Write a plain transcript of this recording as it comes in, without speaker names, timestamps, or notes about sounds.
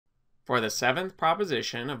For the seventh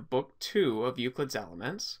proposition of Book 2 of Euclid's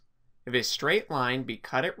Elements, if a straight line be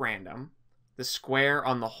cut at random, the square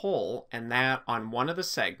on the whole and that on one of the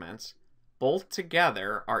segments, both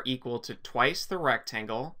together are equal to twice the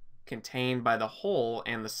rectangle contained by the whole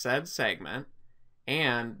and the said segment,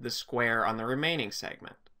 and the square on the remaining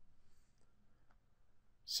segment.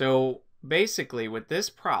 So basically with this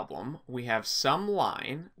problem, we have some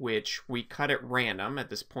line which we cut at random at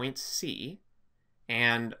this point C,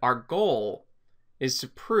 and our goal is to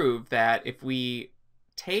prove that if we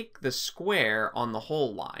take the square on the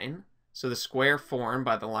whole line, so the square formed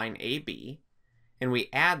by the line AB, and we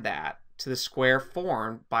add that to the square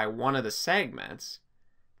formed by one of the segments,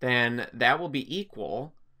 then that will be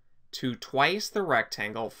equal to twice the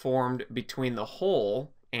rectangle formed between the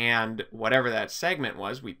whole and whatever that segment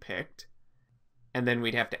was we picked, and then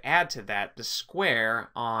we'd have to add to that the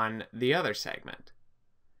square on the other segment.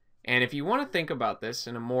 And if you want to think about this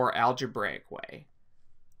in a more algebraic way,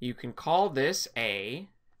 you can call this A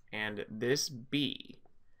and this B.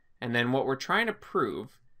 And then what we're trying to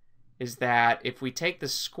prove is that if we take the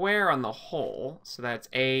square on the whole, so that's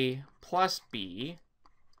A plus B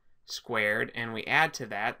squared, and we add to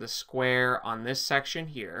that the square on this section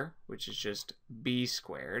here, which is just B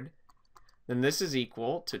squared, then this is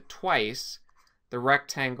equal to twice the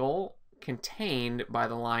rectangle contained by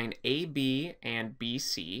the line AB and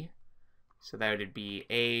BC. So that would be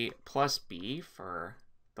A plus B for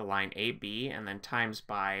the line AB, and then times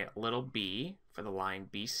by little b for the line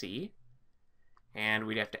BC. And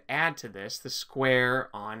we'd have to add to this the square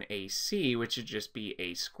on AC, which would just be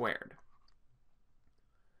A squared.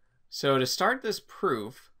 So to start this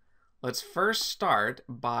proof, let's first start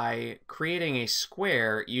by creating a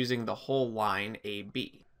square using the whole line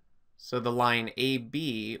AB. So the line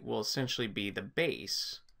AB will essentially be the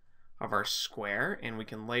base of our square, and we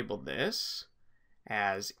can label this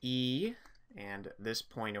as E, and this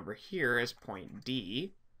point over here as point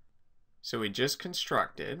D. So we just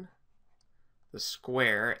constructed the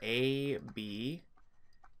square ABED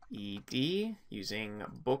using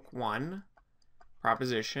Book 1,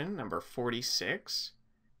 proposition number 46.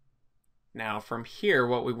 Now from here,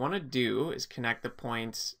 what we want to do is connect the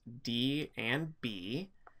points D and B,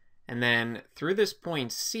 and then through this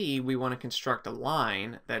point C, we want to construct a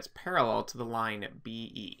line that's parallel to the line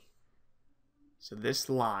BE. So this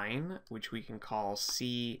line, which we can call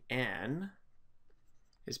CN,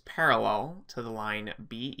 is parallel to the line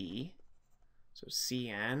BE. So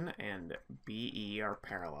CN and BE are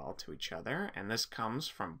parallel to each other, and this comes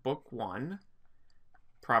from Book 1,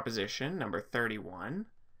 proposition number 31.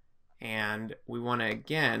 And we want to,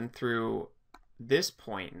 again, through this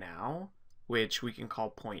point now, which we can call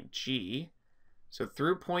point G. So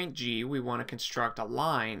through point G, we want to construct a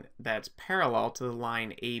line that's parallel to the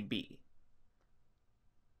line AB.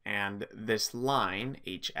 And this line,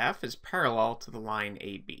 HF, is parallel to the line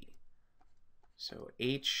AB. So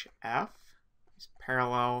HF is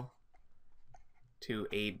parallel to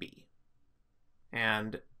AB.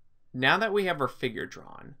 And now that we have our figure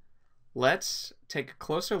drawn, let's take a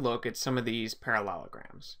closer look at some of these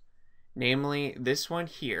parallelograms. Namely, this one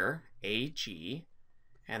here, AG,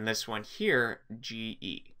 and this one here,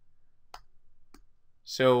 GE.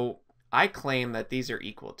 So I claim that these are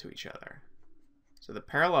equal to each other. So the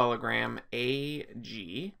parallelogram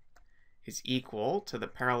AG is equal to the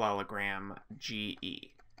parallelogram GE.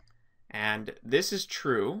 And this is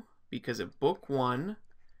true because of Book 1,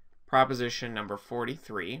 proposition number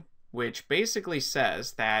 43, which basically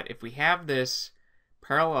says that if we have this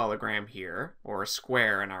parallelogram here, or a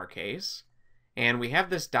square in our case, and we have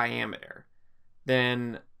this diameter,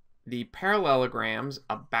 then the parallelograms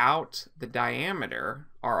about the diameter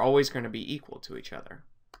are always going to be equal to each other.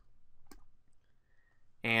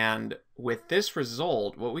 And with this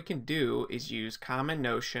result, what we can do is use common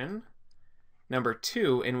notion number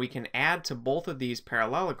 2, and we can add to both of these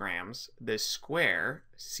parallelograms this square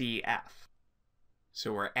CF.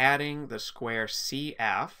 So we're adding the square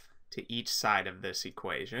CF to each side of this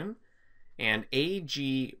equation, and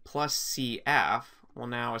AG plus CF will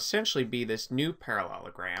now essentially be this new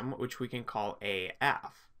parallelogram, which we can call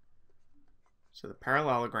AF. So the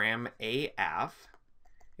parallelogram AF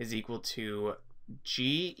is equal to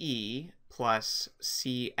GE plus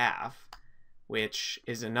CF, which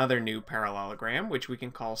is another new parallelogram, which we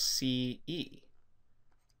can call CE.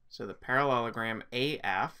 So the parallelogram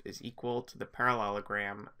AF is equal to the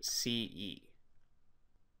parallelogram CE.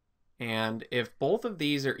 And if both of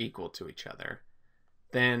these are equal to each other,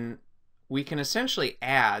 then we can essentially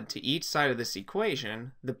add to each side of this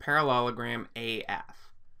equation the parallelogram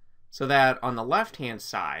AF. So that on the left-hand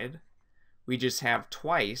side, we just have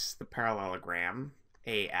twice the parallelogram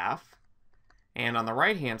AF, And on the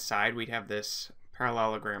right-hand side, we'd have this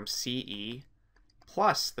parallelogram CE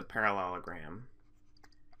plus the parallelogram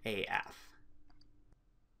AF.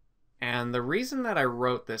 And the reason that I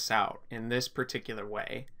wrote this out in this particular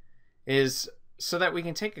way is so that we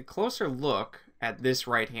can take a closer look at this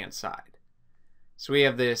right-hand side. So we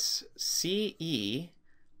have this CE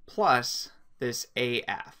plus this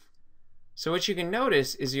AF. So what you can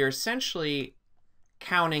notice is you're essentially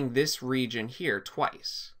counting this region here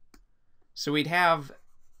twice. So we'd have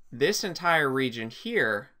this entire region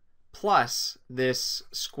here plus this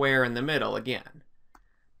square in the middle again.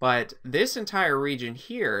 But this entire region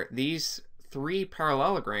here, these three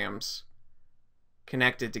parallelograms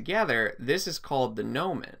connected together, this is called the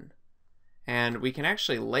nomen. And we can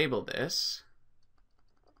actually label this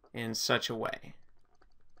in such a way.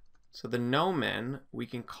 So the nomen we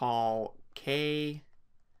can call KLM.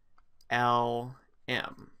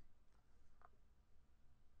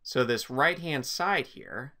 So this right-hand side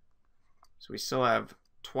here, so we still have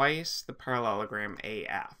twice the parallelogram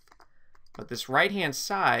AF. But this right-hand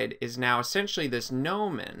side is now essentially this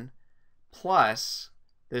nomen plus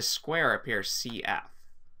this square up here, CF.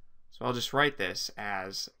 So I'll just write this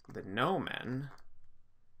as the nomen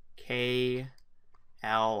KLM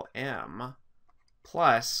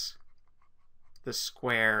plus the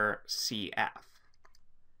square CF.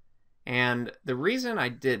 And the reason I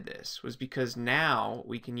did this was because now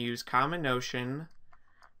we can use common notion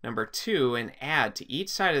number 2 and add to each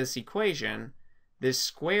side of this equation this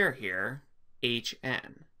square here,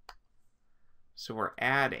 HN. So we're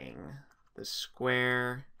adding the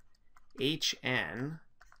square HN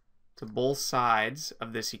to both sides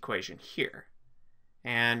of this equation here.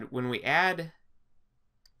 And when we add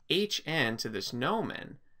HN to this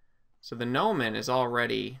nomen, so the nomen is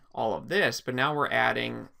already all of this, but now we're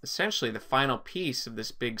adding essentially the final piece of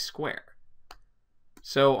this big square.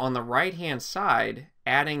 So on the right-hand side,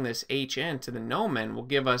 adding this HN to the nomen will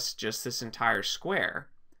give us just this entire square,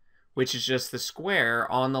 which is just the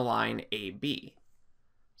square on the line AB.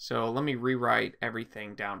 So let me rewrite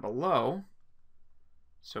everything down below.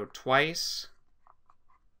 So twice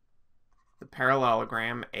the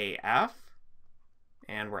parallelogram AF,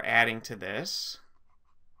 and we're adding to this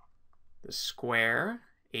the square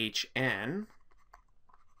HN,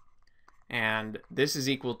 and this is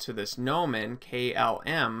equal to this nomen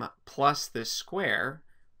KLM plus this square,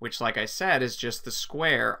 which, like I said, is just the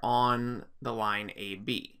square on the line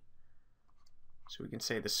AB. So we can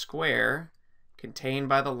say the square contained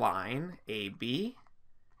by the line AB,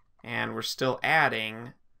 and we're still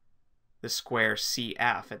adding the square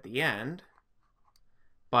CF at the end.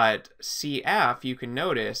 But CF, you can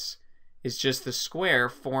notice, is just the square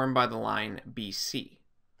formed by the line BC,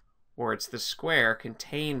 or it's the square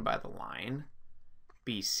contained by the line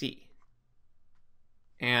BC.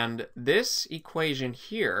 And this equation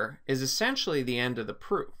here is essentially the end of the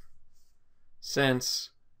proof,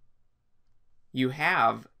 since you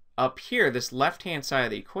have up here this left-hand side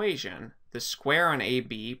of the equation, the square on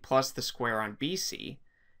AB plus the square on BC,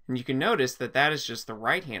 and you can notice that that is just the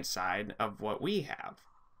right-hand side of what we have.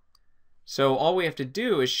 So all we have to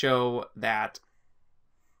do is show that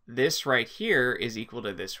this right here is equal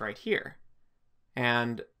to this right here.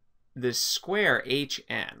 And this square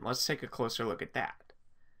HN, let's take a closer look at that.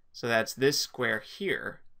 So that's this square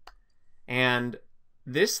here. And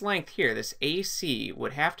this length here, this AC,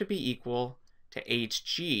 would have to be equal to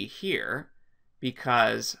HG here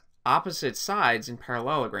because opposite sides in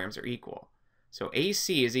parallelograms are equal. So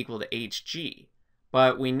AC is equal to HG.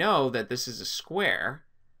 But we know that this is a square,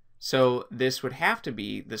 so this would have to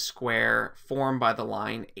be the square formed by the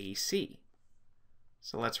line AC.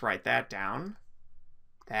 So let's write that down,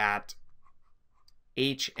 that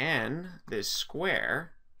HN, this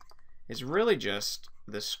square, is really just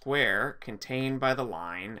the square contained by the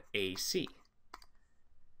line AC.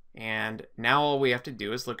 And now all we have to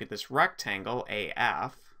do is look at this rectangle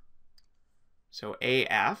AF. So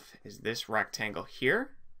AF is this rectangle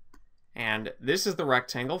here, and this is the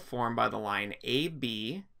rectangle formed by the line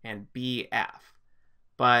AB and BF.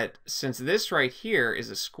 But since this right here is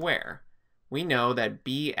a square, we know that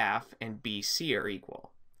BF and BC are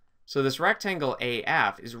equal. So this rectangle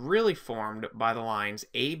AF is really formed by the lines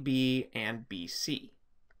AB and BC.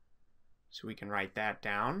 So we can write that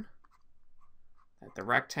down, that the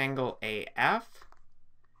rectangle AF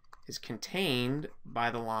is contained by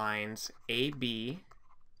the lines AB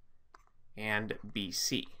and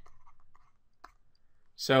BC.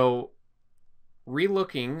 So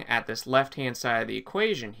relooking at this left-hand side of the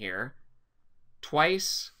equation here,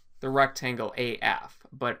 twice the rectangle AF,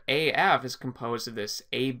 but AF is composed of this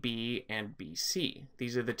AB and BC.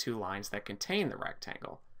 These are the two lines that contain the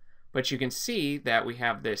rectangle. But you can see that we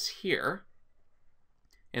have this here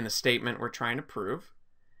in the statement we're trying to prove.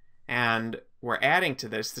 And we're adding to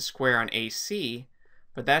this the square on AC,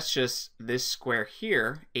 but that's just this square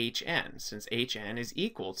here, hn, since hn is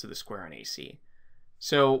equal to the square on AC.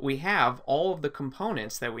 So we have all of the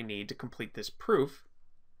components that we need to complete this proof,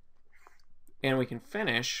 and we can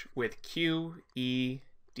finish with QED.